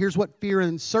 too, here's what fear and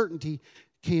uncertainty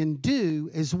can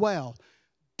do as well.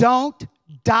 Don't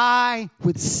die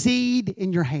with seed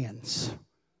in your hands.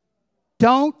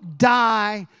 Don't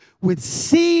die with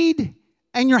seed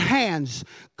in your hands.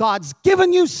 God's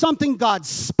given you something. God's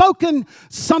spoken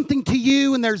something to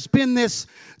you, and there's been this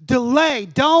delay.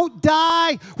 Don't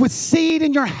die with seed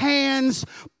in your hands.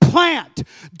 Plant.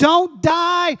 Don't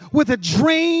die with a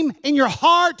dream in your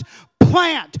heart.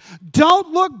 Plant. Don't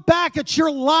look back at your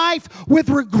life with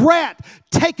regret.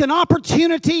 Take an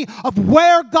opportunity of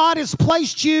where God has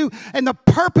placed you and the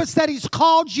purpose that He's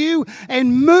called you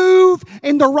and move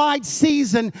in the right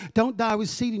season. Don't die with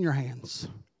seed in your hands.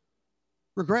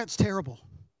 Regret's terrible.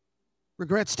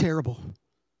 Regret's terrible.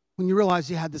 When you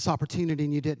realize you had this opportunity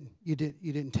and you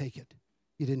didn't take it.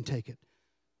 You didn't take it.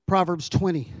 Proverbs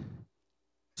 20.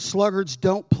 Sluggards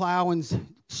do not plow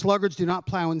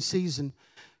in season.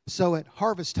 So at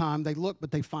harvest time, they look,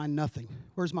 but they find nothing.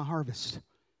 Where's my harvest?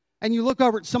 And you look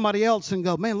over at somebody else and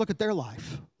go, man, look at their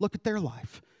life. Look at their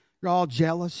life. You're all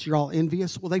jealous. You're all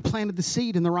envious. Well, they planted the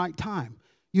seed in the right time.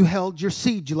 You held your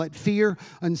seed. You let fear,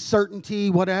 uncertainty,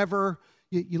 whatever,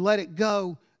 you let it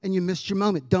go, and you missed your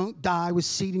moment. Don't die with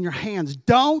seed in your hands.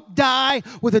 Don't die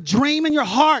with a dream in your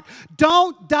heart.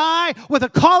 Don't die with a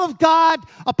call of God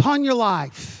upon your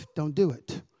life. Don't do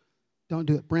it. Don't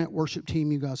do it. Brant, worship team,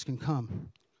 you guys can come.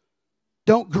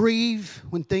 Don't grieve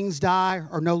when things die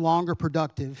or no longer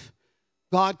productive.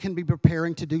 God can be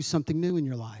preparing to do something new in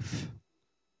your life.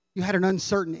 You had an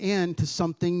uncertain end to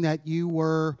something that you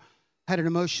had an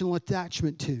emotional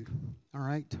attachment to. All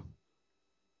right?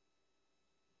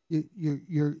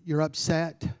 You're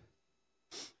upset.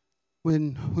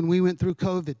 When we went through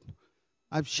COVID,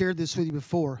 I've shared this with you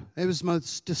before. It was the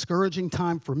most discouraging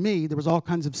time for me. There was all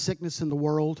kinds of sickness in the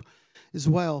world as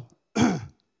well.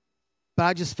 But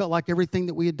I just felt like everything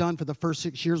that we had done for the first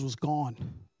 6 years was gone.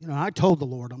 And I told the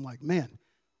Lord, I'm like, man,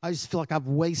 I just feel like I've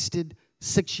wasted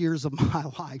 6 years of my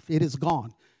life. It is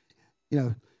gone.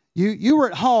 You were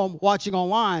at home watching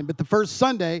online, but the first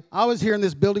Sunday, I was here in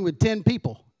this building with 10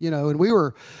 people, and we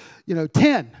were,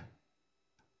 10.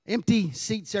 Empty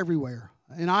seats everywhere.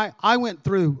 And I went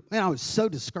through, man, I was so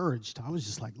discouraged. I was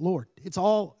just like, Lord, it's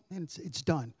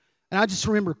done. And I just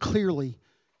remember clearly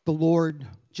the Lord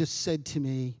just said to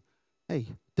me, hey,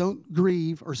 don't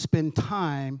grieve or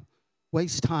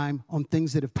waste time on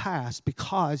things that have passed,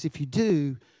 because if you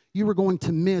do, you are going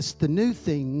to miss the new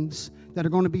things that are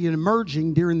going to be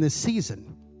emerging during this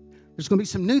season. There's going to be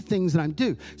some new things that I'm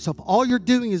doing. So if all you're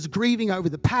doing is grieving over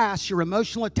the past, your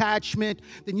emotional attachment,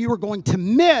 then you are going to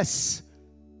miss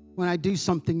when I do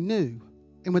something new.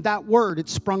 And with that word, it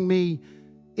sprung me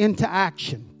into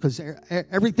action, because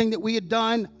everything that we had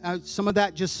done, some of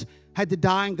that just had to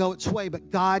die and go its way. But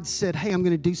God said, hey, I'm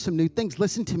going to do some new things.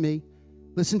 Listen to me.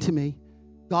 Listen to me.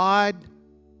 God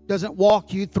doesn't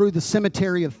walk you through the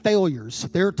cemetery of failures.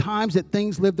 There are times that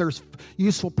things live their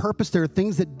useful purpose. There are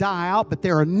things that die out, but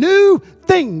there are new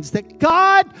things that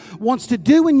God wants to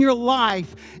do in your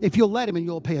life if you'll let Him and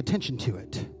you'll pay attention to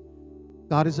it.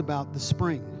 God is about the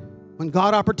spring. When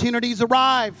God opportunities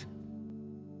arrive,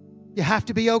 you have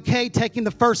to be okay taking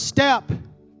the first step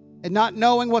and not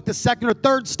knowing what the second or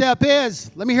third step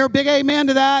is. Let me hear a big amen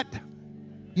to that.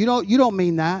 You don't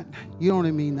mean that. You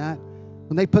don't mean that.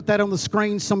 When they put that on the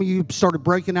screen, some of you started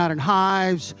breaking out in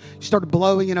hives. You started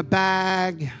blowing in a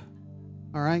bag.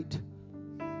 All right?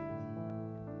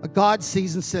 A God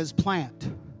season says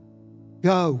plant,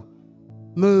 go,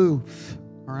 move.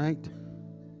 All right?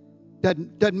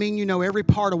 Doesn't mean you know every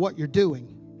part of what you're doing.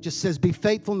 Just says be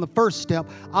faithful in the first step.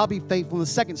 I'll be faithful in the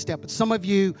second step. But some of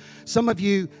you,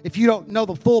 if you don't know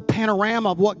the full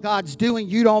panorama of what God's doing,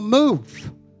 you don't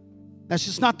move. That's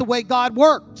just not the way God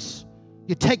works.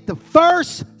 You take the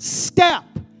first step.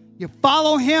 You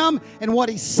follow Him and what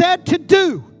He said to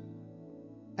do.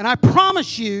 And I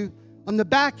promise you, on the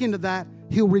back end of that,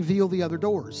 He'll reveal the other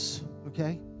doors.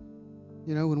 Okay?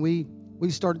 You know, when we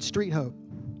started Street Hope,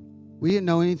 we didn't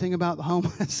know anything about the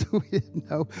homeless. We didn't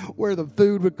know where the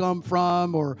food would come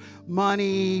from or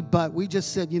money. But we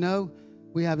just said, you know,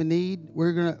 we have a need.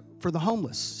 For the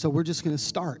homeless. So we're just going to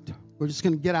start. We're just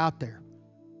going to get out there.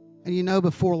 And you know,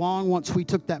 before long, once we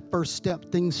took that first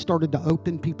step, things started to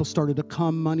open. People started to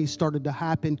come. Money started to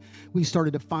happen. We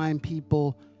started to find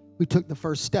people. We took the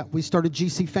first step. We started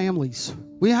GC Families.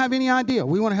 We didn't have any idea.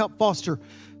 We want to help foster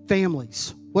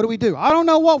families. What do? I don't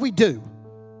know what we do.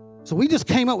 So we just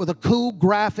came up with a cool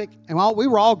graphic, and we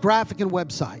were all graphic and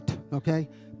website, okay?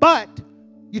 But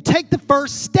you take the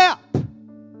first step.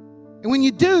 And when you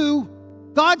do,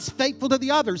 God's faithful to the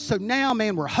others. So now,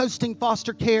 man, we're hosting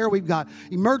foster care. We've got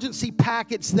emergency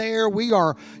packets there. We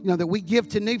are, that we give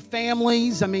to new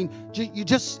families. I mean,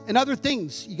 and other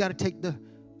things. You got to take the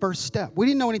first step. We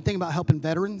didn't know anything about helping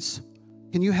veterans.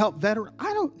 Can you help veterans?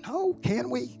 I don't know.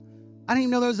 Can we? I didn't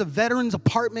even know there was a veterans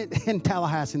apartment in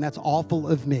Tallahassee, and that's awful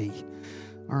of me.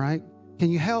 All right?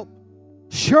 Can you help?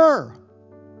 Sure.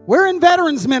 We're in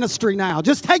veterans ministry now.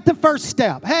 Just take the first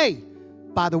step. Hey,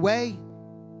 by the way,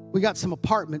 we got some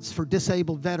apartments for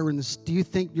disabled veterans. Do you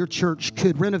think your church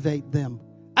could renovate them?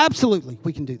 Absolutely,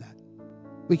 we can do that.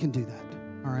 We can do that.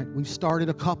 All right, we've started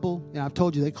a couple, and I've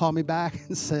told you, they called me back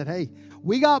and said, hey,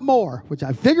 we got more, which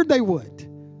I figured they would.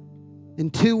 In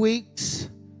 2 weeks,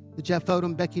 the Jeff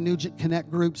Odom, Becky Nugent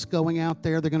Connect group's going out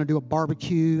there. They're going to do a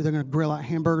barbecue. They're going to grill out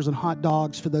hamburgers and hot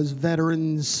dogs for those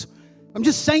veterans. I'm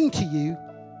just saying to you,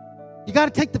 you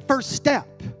got to take the first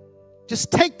step.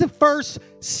 Just take the first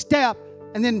step,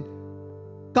 and then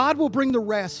God will bring the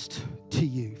rest to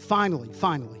you. Finally.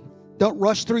 Don't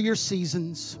rush through your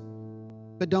seasons,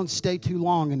 but don't stay too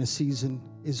long in a season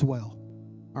as well.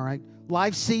 All right?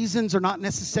 Life seasons are not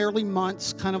necessarily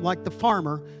months, kind of like the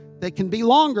farmer. They can be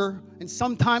longer, and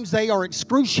sometimes they are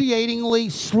excruciatingly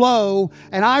slow,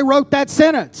 and I wrote that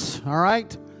sentence, all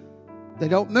right? They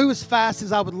don't move as fast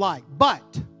as I would like,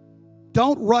 but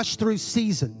don't rush through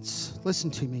seasons. Listen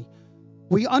to me.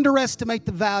 We underestimate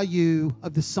the value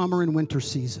of the summer and winter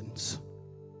seasons.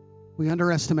 We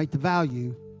underestimate the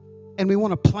value, and we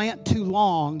want to plant too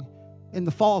long in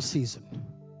the fall season.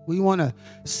 We want to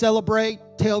celebrate,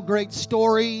 tell great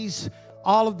stories,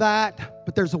 all of that,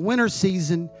 but there's a winter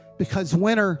season because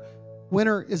winter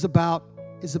is about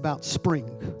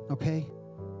spring, okay?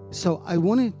 So I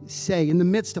want to say, in the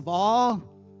midst of all,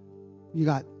 you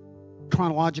got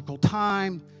chronological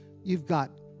time, you've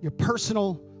got your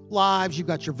personal lives, you've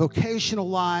got your vocational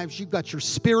lives, you've got your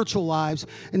spiritual lives.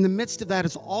 In the midst of that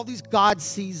is all these God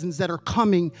seasons that are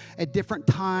coming at different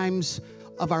times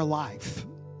of our life.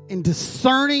 And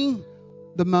discerning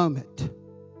the moment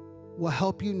will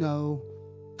help you know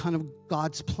kind of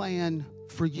God's plan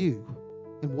for you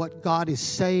and what God is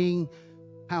saying,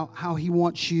 how He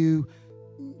wants you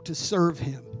to serve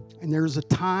Him. And there's a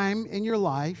time in your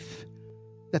life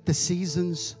that the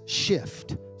seasons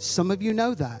shift. Some of you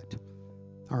know that.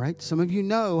 All right, some of you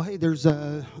know, hey,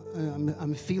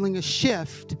 I'm feeling a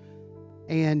shift,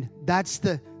 and that's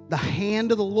the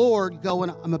hand of the Lord going,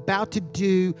 I'm about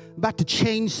to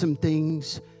change some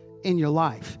things in your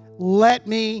life. Let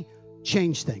me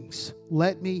change things.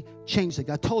 Let me change things.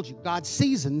 I told you, God's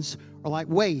seasons are like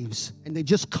waves, and they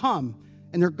just come,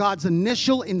 and they're God's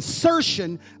initial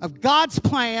insertion of God's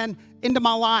plan into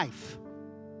my life.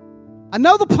 I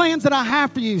know the plans that I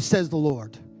have for you, says the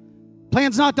Lord.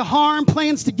 Plans not to harm,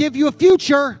 plans to give you a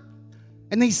future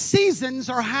And these seasons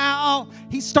are how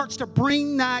he starts to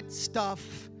bring that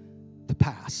stuff to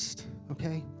pass.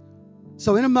 Okay?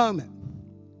 So in a moment,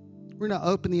 we're going to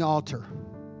open the altar.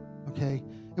 Okay?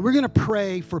 And we're going to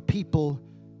pray for people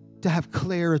to have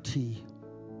clarity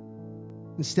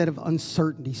instead of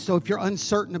uncertainty. So if you're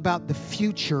uncertain about the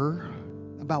future,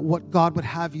 about what God would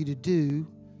have you to do,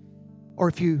 or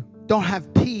if you don't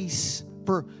have peace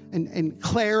and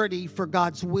clarity for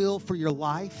God's will for your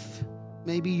life,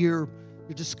 maybe you're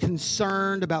just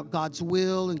concerned about God's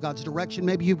will and God's direction.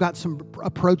 Maybe you've got some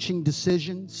approaching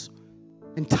decisions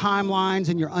and timelines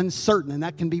and you're uncertain, and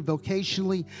that can be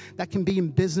vocationally, that can be in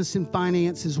business and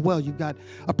finance as well. You've got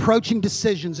approaching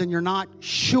decisions and you're not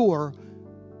sure,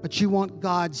 but you want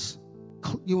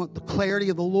the clarity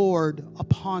of the Lord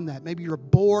upon that. Maybe you're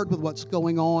bored with what's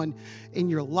going on in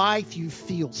your life. You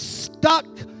feel stuck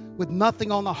with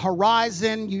nothing on the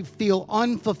horizon. You feel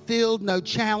unfulfilled, no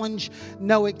challenge,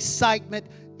 no excitement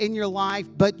in your life,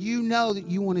 but you know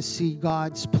that you want to see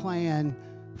God's plan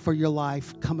for your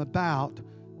life come about.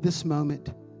 This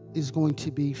moment is going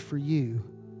to be for you.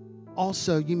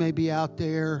 Also, you may be out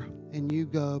there and you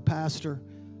go, Pastor,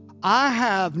 I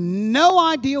have no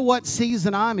idea what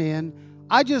season I'm in.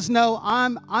 I just know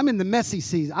I'm in the messy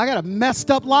season. I got a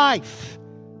messed up life.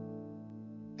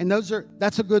 And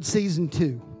that's a good season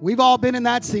too. We've all been in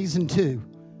that season too.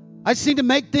 I just need to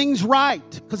make things right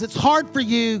because it's hard for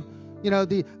you. You know,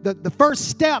 the first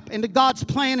step into God's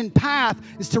plan and path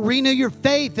is to renew your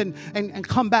faith and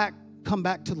come back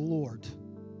to the Lord.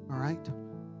 All right?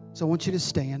 So I want you to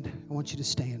stand. I want you to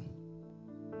stand.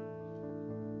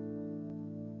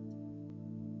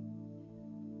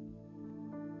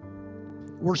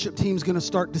 Worship team's going to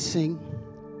start to sing.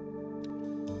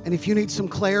 And if you need some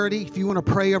clarity, if you want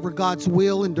to pray over God's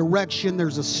will and direction,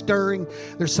 there's a stirring,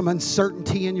 there's some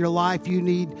uncertainty in your life.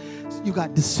 You've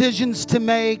got decisions to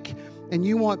make, and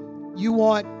you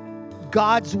want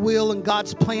God's will and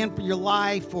God's plan for your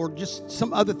life, or just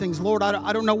some other things. Lord,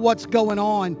 I don't know what's going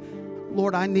on.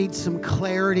 Lord, I need some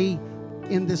clarity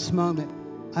in this moment.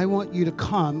 I want you to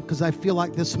come because I feel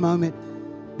like this moment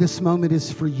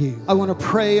is for you. I want to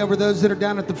pray over those that are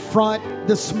down at the front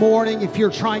this morning. If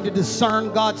you're trying to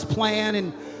discern God's plan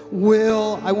and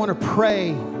will, I want to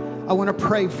pray. I want to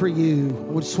pray for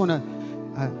you. I just want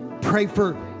to pray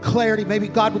for clarity. Maybe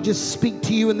God would just speak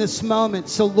to you in this moment.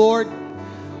 So, Lord,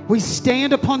 we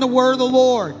stand upon the word of the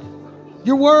Lord.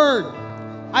 Your word.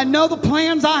 I know the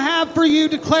plans I have for you,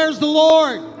 declares the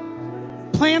Lord.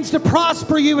 Plans to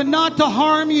prosper you and not to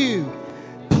harm you.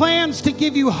 Plans to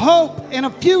give you hope and a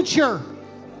future.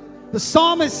 The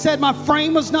psalmist said, my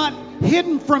frame was not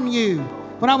hidden from you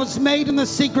when I was made in the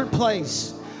secret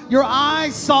place. Your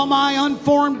eyes saw my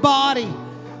unformed body.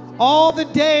 All the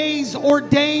days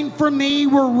ordained for me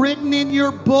were written in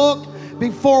your book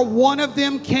before one of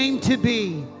them came to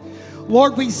be.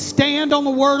 Lord, we stand on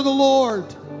the word of the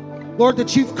Lord. Lord,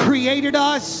 that you've created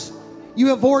us. You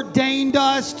have ordained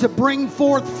us to bring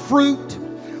forth fruit.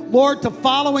 Lord, to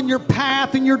follow in your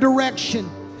path and your direction.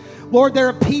 Lord, there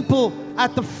are people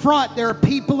at the front. There are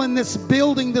people in this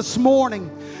building this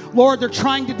morning. Lord, they're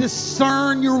trying to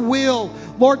discern your will.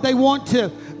 Lord, they want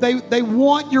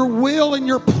your will and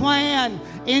your plan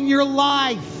in your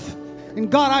life. And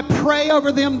God, I pray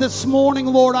over them this morning,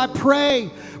 Lord. I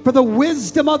pray for the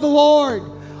wisdom of the Lord.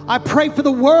 I pray for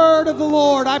the word of the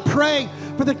Lord. I pray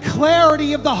for the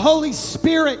clarity of the Holy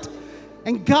Spirit.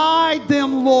 And guide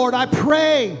them, Lord. I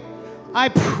pray,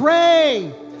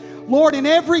 Lord, in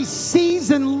every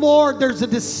season, Lord, there's a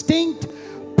distinct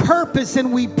purpose,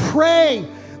 and we pray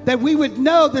that we would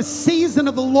know the season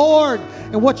of the Lord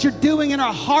and what you're doing in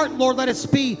our heart, Lord. Let us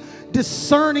be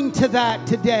discerning to that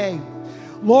today.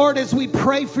 Lord, as we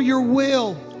pray for your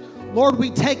will, Lord,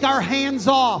 we take our hands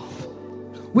off.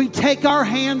 We take our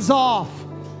hands off,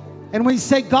 and we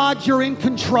say, God, you're in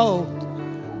control.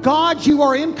 God, you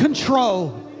are in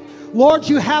control. Lord,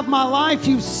 you have my life.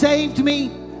 You've saved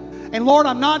me. And Lord,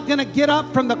 I'm not going to get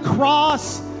up from the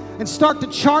cross and start to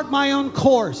chart my own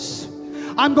course.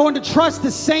 I'm going to trust the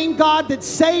same God that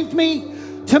saved me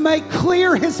to make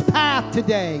clear his path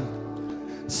today.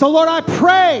 So Lord, I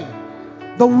pray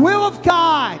the will of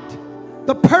God,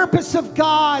 the purpose of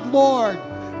God, Lord,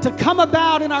 to come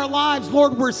about in our lives.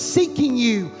 Lord, we're seeking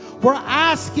you. We're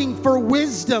asking for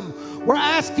wisdom. We're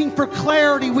asking for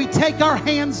clarity. We take our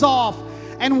hands off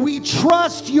and we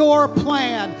trust your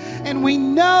plan. And we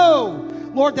know,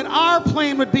 Lord, that our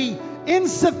plan would be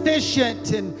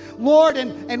insufficient and, Lord,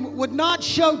 and would not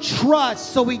show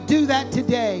trust. So we do that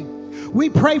today. We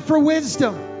pray for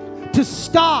wisdom to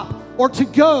stop or to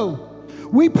go.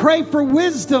 We pray for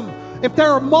wisdom if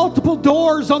there are multiple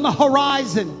doors on the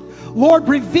horizon. Lord,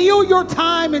 reveal your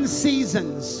time and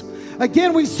seasons.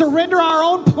 Again, we surrender our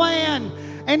own plan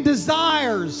and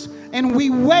desires, and we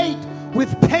wait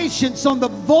with patience on the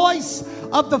voice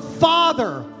of the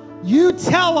Father. You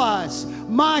tell us,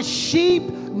 my sheep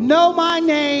know my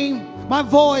name, my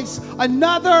voice.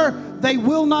 Another they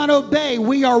will not obey.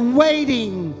 We are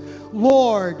waiting,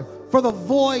 Lord, for the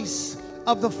voice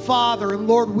of the Father. And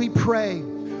Lord, we pray,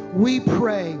 we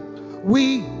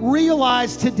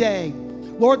realize today,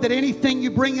 Lord, that anything you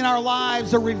bring in our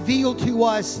lives or reveal to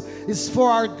us is for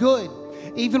our good.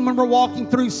 Even when we're walking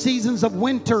through seasons of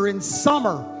winter and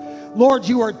summer, Lord,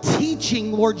 you are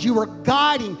teaching. Lord, you are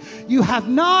guiding. You have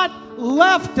not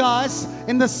left us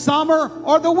in the summer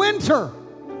or the winter,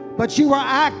 but you are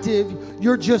active.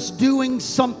 You're just doing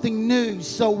something new.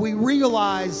 So we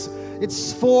realize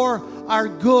it's for our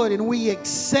good, and we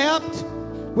accept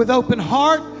with open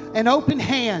heart and open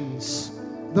hands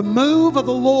the move of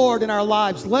the Lord in our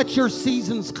lives. Let your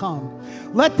seasons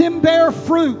come. Let them bear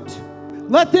fruit.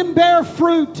 Let them bear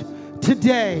fruit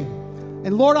today.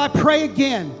 And Lord, I pray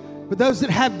again for those that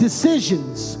have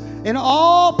decisions in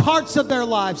all parts of their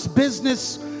lives,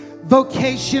 business,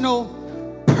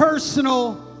 vocational,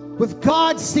 personal, with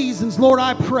God's seasons. Lord,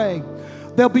 I pray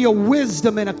there'll be a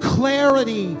wisdom and a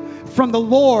clarity from the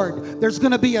Lord. There's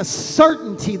going to be a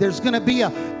certainty. There's going to be a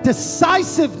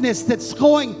decisiveness that's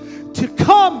going to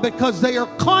come because they are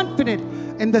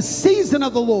confident in the season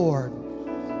of the Lord.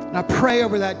 And I pray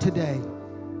over that today.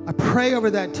 I pray over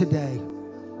that today.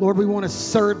 Lord, we want to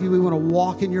serve you. We want to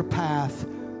walk in your path.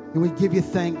 And we give you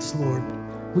thanks, Lord.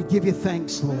 We give you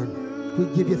thanks, Lord. We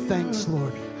give you thanks,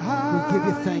 Lord. We give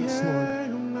you thanks, Lord.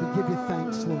 We give you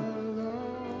thanks, Lord.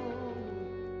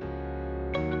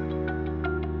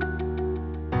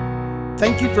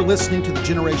 Thank you for listening to the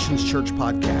Generations Church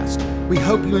podcast. We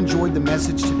hope you enjoyed the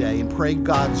message today and pray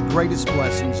God's greatest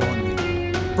blessings on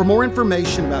you. For more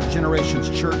information about Generations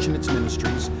Church and its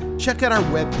ministries, check out our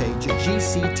webpage at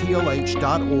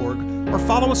gctlh.org or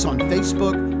follow us on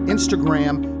Facebook,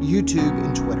 Instagram, YouTube,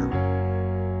 and Twitter.